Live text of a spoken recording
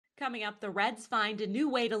Coming up, the Reds find a new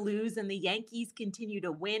way to lose and the Yankees continue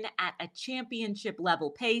to win at a championship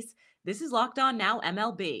level pace. This is Locked On Now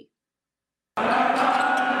MLB.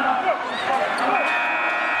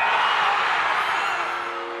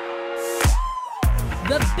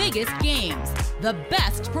 The biggest games, the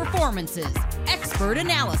best performances, expert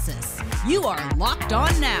analysis. You are Locked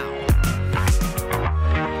On Now.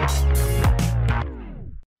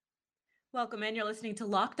 Welcome in. You're listening to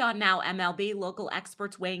Locked On Now MLB, local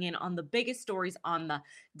experts weighing in on the biggest stories on the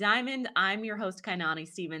diamond. I'm your host, Kainani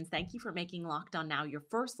Stevens. Thank you for making Locked On Now your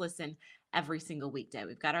first listen every single weekday.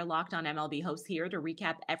 We've got our Locked On MLB hosts here to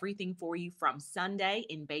recap everything for you from Sunday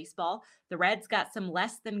in baseball. The Reds got some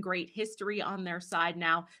less than great history on their side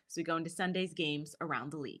now as we go into Sunday's games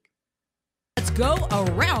around the league. Let's go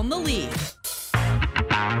around the league.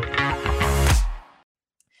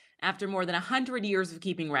 After more than 100 years of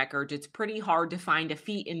keeping records, it's pretty hard to find a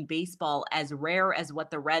feat in baseball as rare as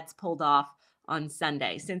what the Reds pulled off on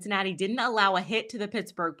Sunday. Cincinnati didn't allow a hit to the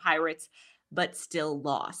Pittsburgh Pirates, but still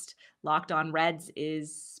lost. Locked On Reds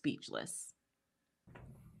is speechless.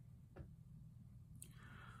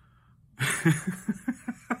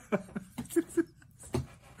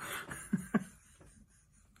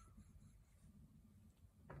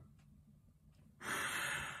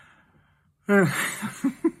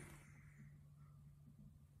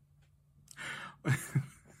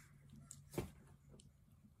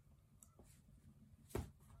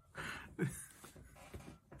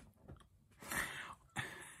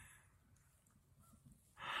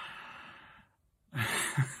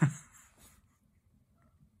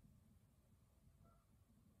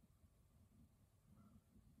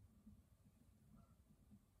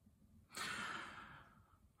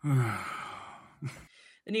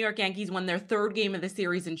 The New York Yankees won their third game of the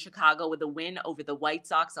series in Chicago with a win over the White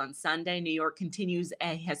Sox on Sunday. New York continues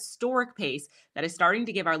a historic pace that is starting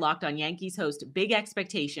to give our Locked On Yankees host big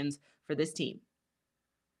expectations for this team.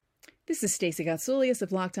 This is Stacey Gotsoulias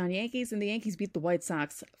of Locked On Yankees, and the Yankees beat the White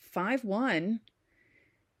Sox 5-1.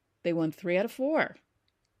 They won 3 out of 4.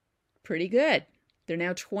 Pretty good. They're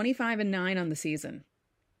now 25-9 on the season.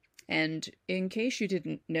 And in case you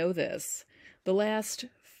didn't know this, the last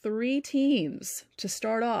 3 teams to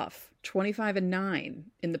start off 25-9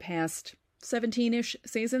 in the past 17-ish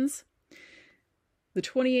seasons. The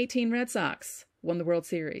 2018 Red Sox won the World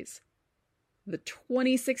Series. The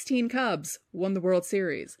 2016 Cubs won the World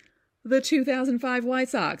Series. The 2005 White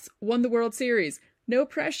Sox won the World Series. No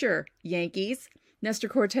pressure, Yankees. Nestor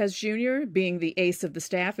Cortez Jr. being the ace of the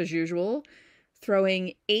staff as usual,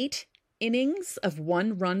 throwing 8 innings of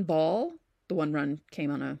 1-run ball. The 1 run came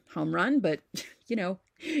on a home run, but,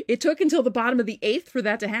 it took until the bottom of the 8th for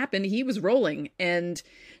that to happen. He was rolling, and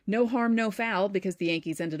no harm, no foul, because the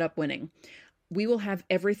Yankees ended up winning. We will have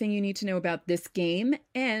everything you need to know about this game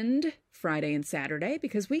and Friday and Saturday,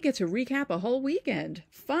 because we get to recap a whole weekend.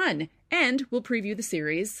 Fun! And we'll preview the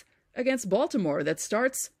series against Baltimore that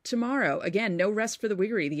starts tomorrow. Again, no rest for the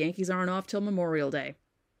weary. The Yankees aren't off till Memorial Day.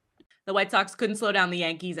 The White Sox couldn't slow down the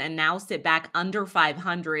Yankees and now sit back under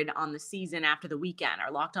 500 on the season after the weekend.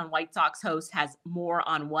 Our Locked On White Sox host has more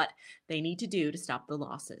on what they need to do to stop the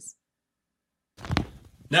losses.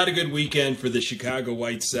 Not a good weekend for the Chicago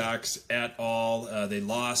White Sox at all. They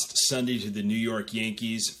lost Sunday to the New York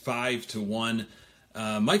Yankees 5-1.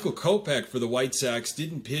 Michael Kopech for the White Sox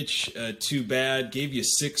didn't pitch too bad, gave you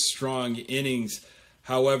 6 strong innings.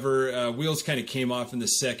 However, wheels kind of came off in the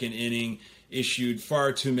second inning. Issued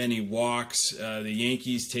far too many walks. The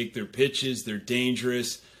Yankees take their pitches. They're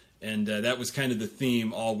dangerous. And that was kind of the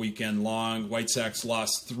theme all weekend long. White Sox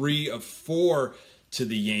lost 3 of 4 to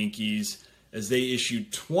the Yankees as they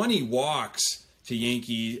issued 20 walks to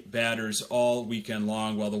Yankee batters all weekend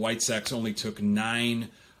long, while the White Sox only took 9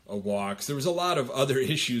 walks. There was a lot of other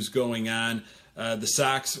issues going on. The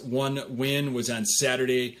Sox one win was on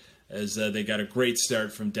Saturday as they got a great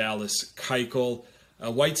start from Dallas Keuchel.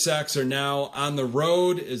 White Sox are now on the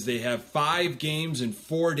road as they have 5 games in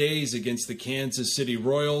 4 days against the Kansas City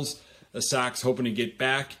Royals. The Sox hoping to get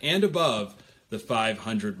back and above the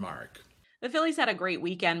 500 mark. The Phillies had a great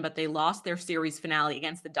weekend, but they lost their series finale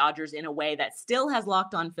against the Dodgers in a way that still has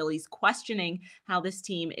Locked On Phillies questioning how this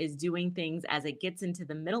team is doing things as it gets into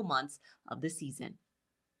the middle months of the season.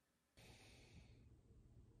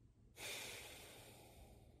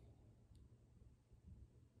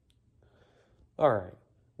 All right.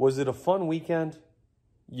 Was it a fun weekend?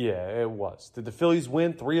 Yeah, it was. Did the Phillies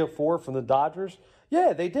win 3 of 4 from the Dodgers?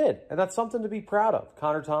 Yeah, they did. And that's something to be proud of.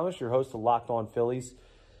 Connor Thomas, your host of Locked On Phillies.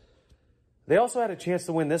 They also had a chance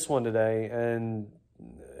to win this one today, and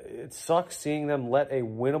it sucks seeing them let a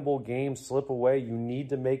winnable game slip away. You need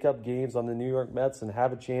to make up games on the New York Mets and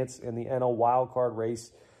have a chance in the NL wildcard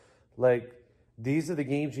race. Like, these are the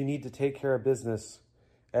games you need to take care of business.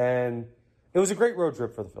 And it was a great road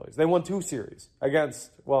trip for the Phillies. They won 2 series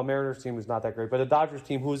against, well, Mariners team was not that great, but a Dodgers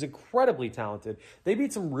team who was incredibly talented. They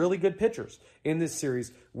beat some really good pitchers in this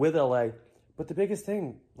series with LA. But the biggest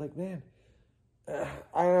thing, like, man,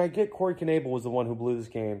 I get Corey Knebel was the one who blew this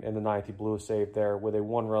game in the 9th. He blew a save there with a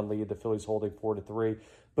 1-run lead, the Phillies holding 4-3.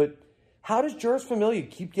 But how does Jeurys Familia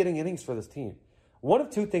keep getting innings for this team? One of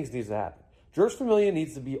 2 things needs to happen. Jeurys Familia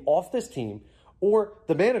needs to be off this team, or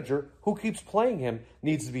the manager who keeps playing him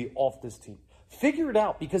needs to be off this team. Figure it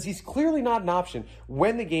out, because he's clearly not an option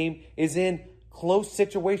when the game is in close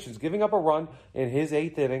situations. Giving up a run in his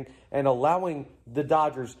 8th inning and allowing the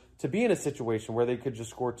Dodgers to be in a situation where they could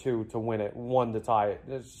just score 2 to win it, 1 to tie it.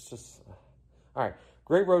 It's just, all right,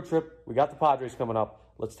 great road trip. We got the Padres coming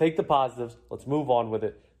up. Let's take the positives. Let's move on with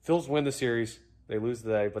it. Phils win the series. They lose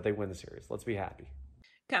today, but they win the series. Let's be happy.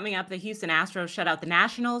 Coming up, the Houston Astros shut out the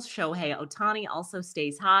Nationals. Shohei Ohtani also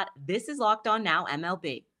stays hot. This is Locked On Now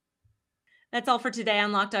MLB. That's all for today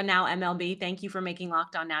on Locked On Now MLB. Thank you for making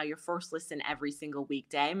Locked On Now your first listen every single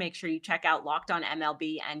weekday. Make sure you check out Locked On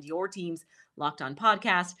MLB and your team's Locked On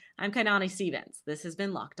podcast. I'm Kainani Stevens. This has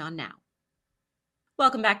been Locked On Now.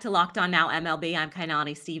 Welcome back to Locked On Now MLB. I'm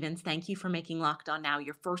Kainani Stevens. Thank you for making Locked On Now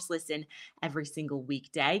your first listen every single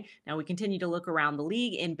weekday. Now we continue to look around the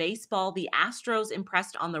league. In baseball, the Astros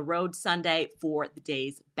impressed on the road Sunday for the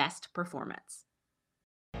day's best performance.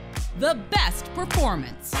 The best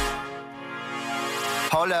performance.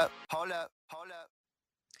 Hold up.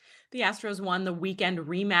 The Astros won the weekend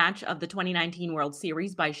rematch of the 2019 World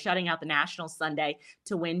Series by shutting out the Nationals Sunday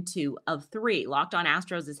to win 2 of 3. Locked On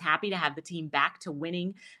Astros is happy to have the team back to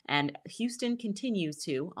winning, and Houston continues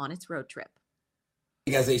to on its road trip.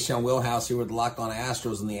 Hey guys, it's Sean Willhouse here with Locked On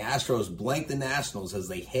Astros, and the Astros blank the Nationals as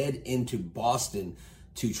they head into Boston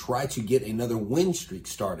to try to get another win streak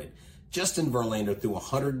started. Justin Verlander threw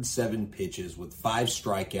 107 pitches with 5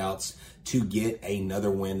 strikeouts to get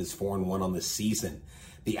another win. It's 4-1 on the season.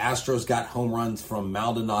 The Astros got home runs from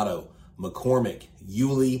Maldonado, McCormick,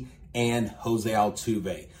 Yuli, and Jose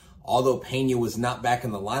Altuve. Although Pena was not back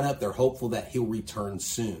in the lineup, they're hopeful that he'll return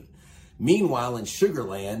soon. Meanwhile, in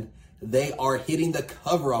Sugarland, they are hitting the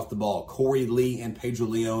cover off the ball. Corey Lee and Pedro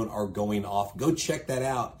Leon are going off. Go check that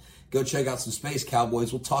out. Go check out some Space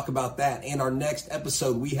Cowboys. We'll talk about that. In our next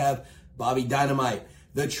episode, we have Bobby Dynamite,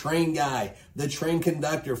 the train guy, the train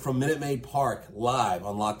conductor from Minute Maid Park, live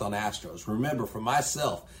on Locked On Astros. Remember, for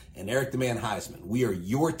myself and Eric the Man Heisman, we are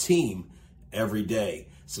your team every day.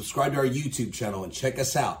 Subscribe to our YouTube channel and check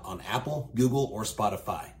us out on Apple, Google, or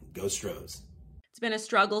Spotify. Go Stros. It's been a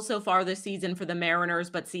struggle so far this season for the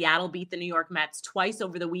Mariners, but Seattle beat the New York Mets twice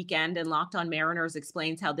over the weekend, and Locked On Mariners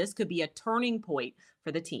explains how this could be a turning point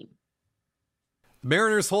for the team. The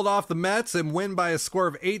Mariners hold off the Mets and win by a score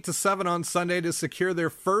of 8-7 on Sunday to secure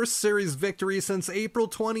their first series victory since April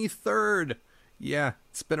 23rd. Yeah,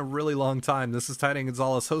 it's been a really long time. This is Titan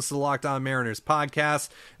Gonzalez, host of the Locked On Mariners podcast,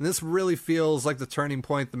 and this really feels like the turning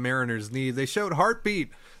point the Mariners need. They showed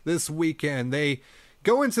heartbeat this weekend. They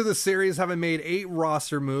go into the series having made 8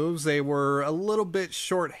 roster moves. They were a little bit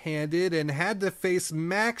shorthanded and had to face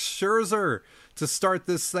Max Scherzer to start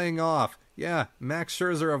this thing off. Yeah, Max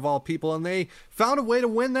Scherzer of all people, and they found a way to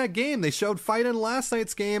win that game. They showed fight in last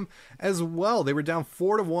night's game as well. They were down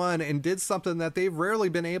 4-1 and did something that they've rarely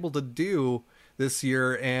been able to do this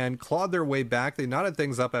year and clawed their way back. They knotted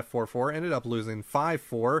things up at 4-4, ended up losing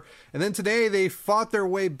 5-4. And then today they fought their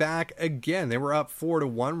way back again. They were up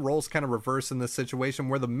 4-1. Roles kind of reversed in this situation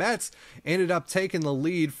where the Mets ended up taking the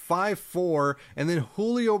lead 5-4. And then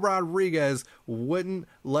Julio Rodriguez wouldn't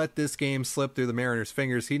let this game slip through the Mariners'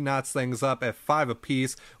 fingers. He knots things up at 5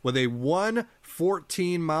 apiece with a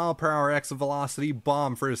 114-mile-per-hour exit velocity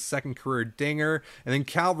bomb for his second career dinger. And then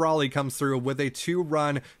Cal Raleigh comes through with a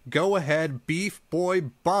 2-run go-ahead beef boy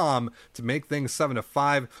bomb to make things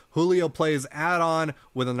 7-5. Julio plays add-on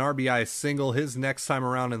with an RBI single his next time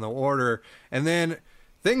around in the order. And then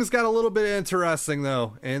things got a little bit interesting,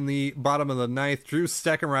 though, in the bottom of the 9th. Drew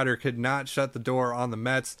Steckenrider could not shut the door on the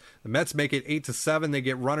Mets. The Mets make it 8-7. They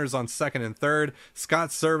get runners on second and third.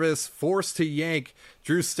 Scott Service forced to yank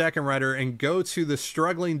Drew Steckenrider and go to the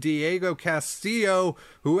struggling Diego Castillo,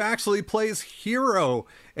 who actually plays hero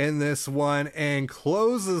in this one and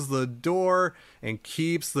closes the door. and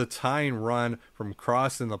keeps the tying run from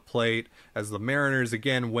crossing the plate as the Mariners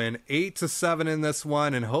again win 8-7 in this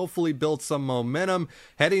one and hopefully build some momentum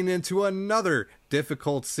heading into another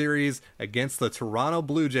difficult series against the Toronto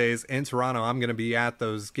Blue Jays in Toronto. I'm going to be at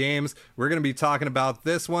those games. We're going to be talking about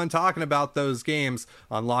this one, talking about those games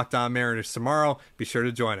on Locked On Mariners tomorrow. Be sure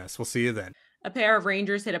to join us. We'll see you then. A pair of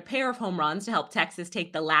Rangers hit a pair of home runs to help Texas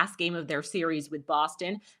take the last game of their series with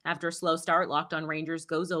Boston. After a slow start, Locked On Rangers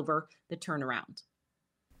goes over the turnaround.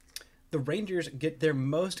 The Rangers get their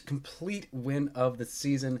most complete win of the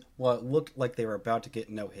season while it looked like they were about to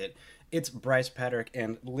get no-hit. It's Bryce Patrick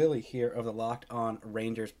and Lily here of the Locked On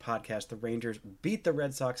Rangers podcast. The Rangers beat the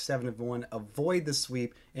Red Sox 7-1, avoid the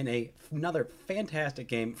sweep in another fantastic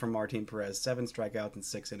game from Martin Perez. 7 strikeouts in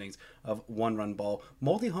 6 innings of 1-run ball.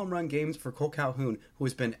 Multi-home run games for Cole Calhoun, who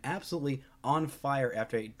has been absolutely on fire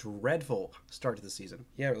after a dreadful start to the season.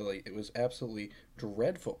 Yeah, Lily, it was absolutely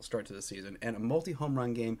dreadful start to the season. And a multi-home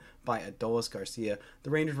run game by Adolis Garcia. The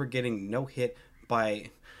Rangers were getting no hit by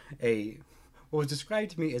what was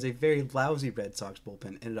described to me as a very lousy Red Sox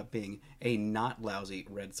bullpen ended up being a not lousy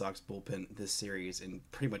Red Sox bullpen this series and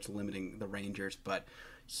pretty much limiting the Rangers. But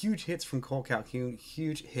huge hits from Cole Calhoun,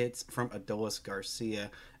 huge hits from Adolis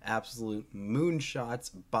Garcia, absolute moonshots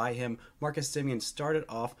by him. Marcus Semien started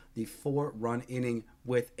off the 4-run inning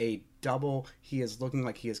with a double. He is looking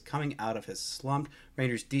like he is coming out of his slump.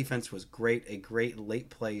 Rangers defense was great. A great late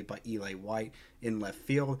play by Eli White in left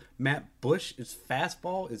field. Matt Bush's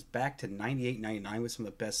fastball is back to 98-99 with some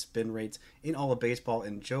of the best spin rates in all of baseball.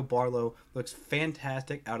 And Joe Barlow looks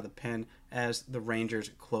fantastic out of the pen as the Rangers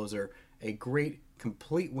closer. A great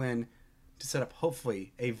complete win to set up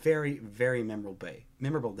hopefully a very, very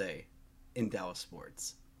memorable day in Dallas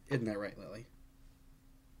sports. Isn't that right, Lily?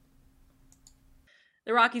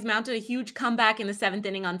 The Rockies mounted a huge comeback in the 7th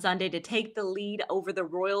inning on Sunday to take the lead over the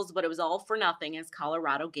Royals, but it was all for nothing as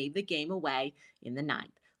Colorado gave the game away in the 9th.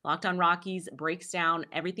 Locked On Rockies breaks down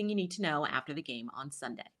everything you need to know after the game on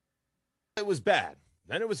Sunday. It was bad.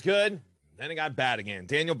 Then it was good. Then it got bad again.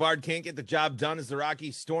 Daniel Bard can't get the job done as the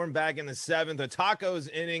Rockies storm back in the 7th. The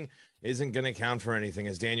Tacos inning isn't going to count for anything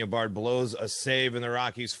as Daniel Bard blows a save and the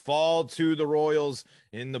Rockies fall to the Royals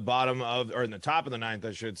in the top of the 9th,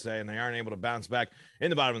 I should say, and they aren't able to bounce back in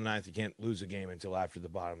the bottom of the 9th. You can't lose a game until after the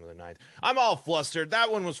bottom of the 9th. I'm all flustered.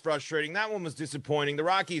 That one was frustrating. That one was disappointing. The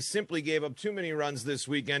Rockies simply gave up too many runs this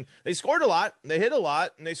weekend. They scored a lot, they hit a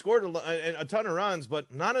lot, and they scored a ton of runs,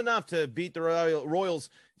 but not enough to beat the Royals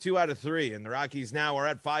 2 out of 3. And the Rockies now are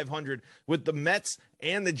at 500 with the Mets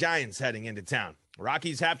and the Giants heading into town.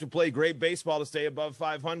 Rockies have to play great baseball to stay above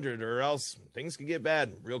 500 or else things can get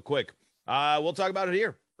bad real quick. We'll talk about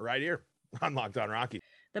it right here on Locked On Rockies.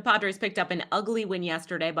 The Padres picked up an ugly win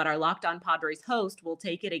yesterday, but our Locked On Padres host will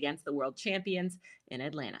take it against the world champions in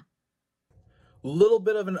Atlanta. Little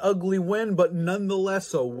bit of an ugly win, but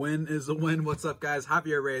nonetheless, a win is a win. What's up, guys?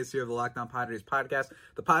 Javier Reyes here of the Locked On Padres podcast.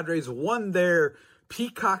 The Padres won their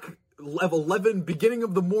Peacock Level 11 beginning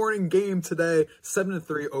of the morning game today,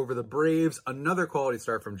 7-3 over the Braves. Another quality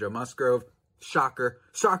start from Joe Musgrove. Shocker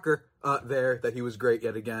there that he was great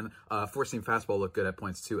yet again. Four-seam fastball looked good at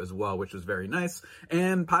points too as well, which was very nice.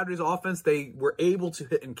 And Padres offense, they were able to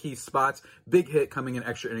hit in key spots. Big hit coming in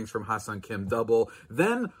extra innings from Ha-Seong Kim double.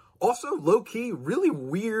 Then also, low-key, really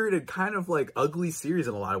weird and kind of like ugly series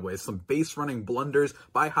in a lot of ways. Some base-running blunders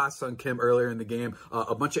by Ha-Seong Kim earlier in the game.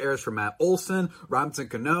 A bunch of errors from Matt Olson. Robinson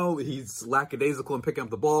Cano, he's lackadaisical in picking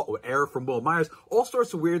up the ball. Error from Will Myers. All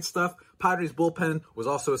sorts of weird stuff. Padres bullpen was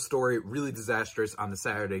also a story, really disastrous on the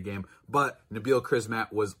Saturday game. But Nabil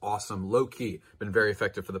Crismatt was awesome. Low-key, been very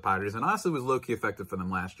effective for the Padres. And honestly was low-key effective for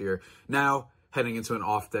them last year. Now, heading into an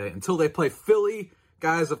off day until they play Philly.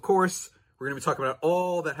 Guys, of course, we're going to be talking about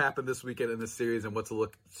all that happened this weekend in this series and what to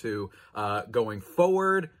look to going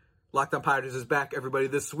forward. Locked On Padres is back, everybody,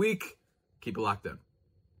 this week. Keep it locked in.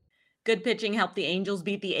 Good pitching helped the Angels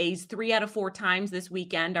beat the A's 3 out of 4 times this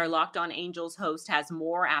weekend. Our Locked On Angels host has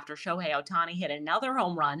more after Shohei Ohtani hit another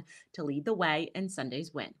home run to lead the way in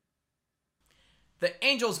Sunday's win. The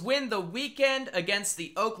Angels win the weekend against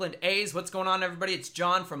the Oakland A's. What's going on, everybody? It's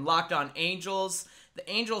John from Locked On Angels. The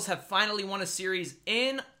Angels have finally won a series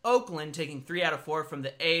in Oakland, taking 3 out of 4 from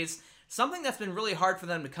the A's. Something that's been really hard for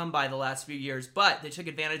them to come by the last few years, but they took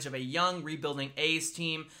advantage of a young, rebuilding A's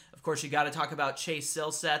team. Of course, you got to talk about Chase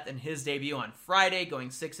Silseth and his debut on Friday,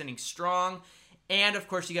 going 6 innings strong. And, of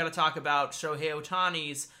course, you got to talk about Shohei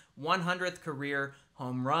Ohtani's 100th career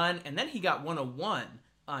home run. And then he got 101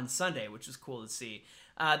 on Sunday, which was cool to see.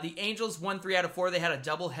 The Angels won 3 out of 4. They had a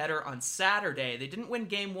doubleheader on Saturday. They didn't win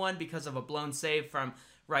Game 1 because of a blown save from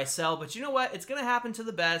Raisel, but you know what? It's going to happen to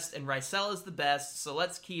the best, and Raisel is the best, so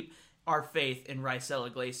let's keep our faith in Raisel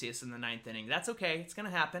Iglesias in the 9th inning. That's okay. It's going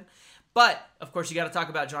to happen. But, of course, you got to talk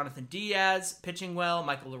about Jonathan Diaz pitching well,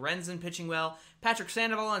 Michael Lorenzen pitching well. Patrick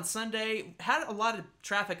Sandoval on Sunday had a lot of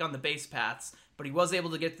traffic on the base paths, but he was able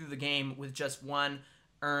to get through the game with just one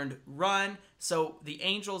earned run. So the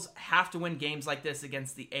Angels have to win games like this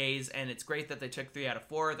against the A's, and it's great that they took 3 out of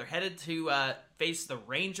 4. They're headed to face the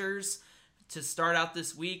Rangers to start out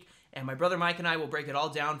this week, and my brother Mike and I will break it all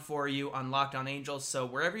down for you on Locked On Angels. So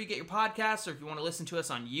wherever you get your podcasts, or if you want to listen to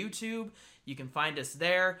us on YouTube, you can find us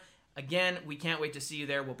there. Again, we can't wait to see you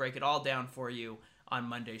there. We'll break it all down for you on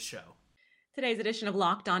Monday's show. Today's edition of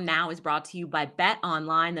Locked On Now is brought to you by Bet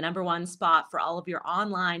Online, the #1 spot for all of your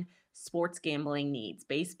online sports gambling needs.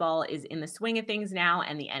 Baseball is in the swing of things now,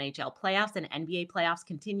 and the NHL playoffs and NBA playoffs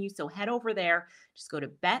continue. So head over there. Just go to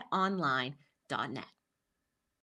betonline.net.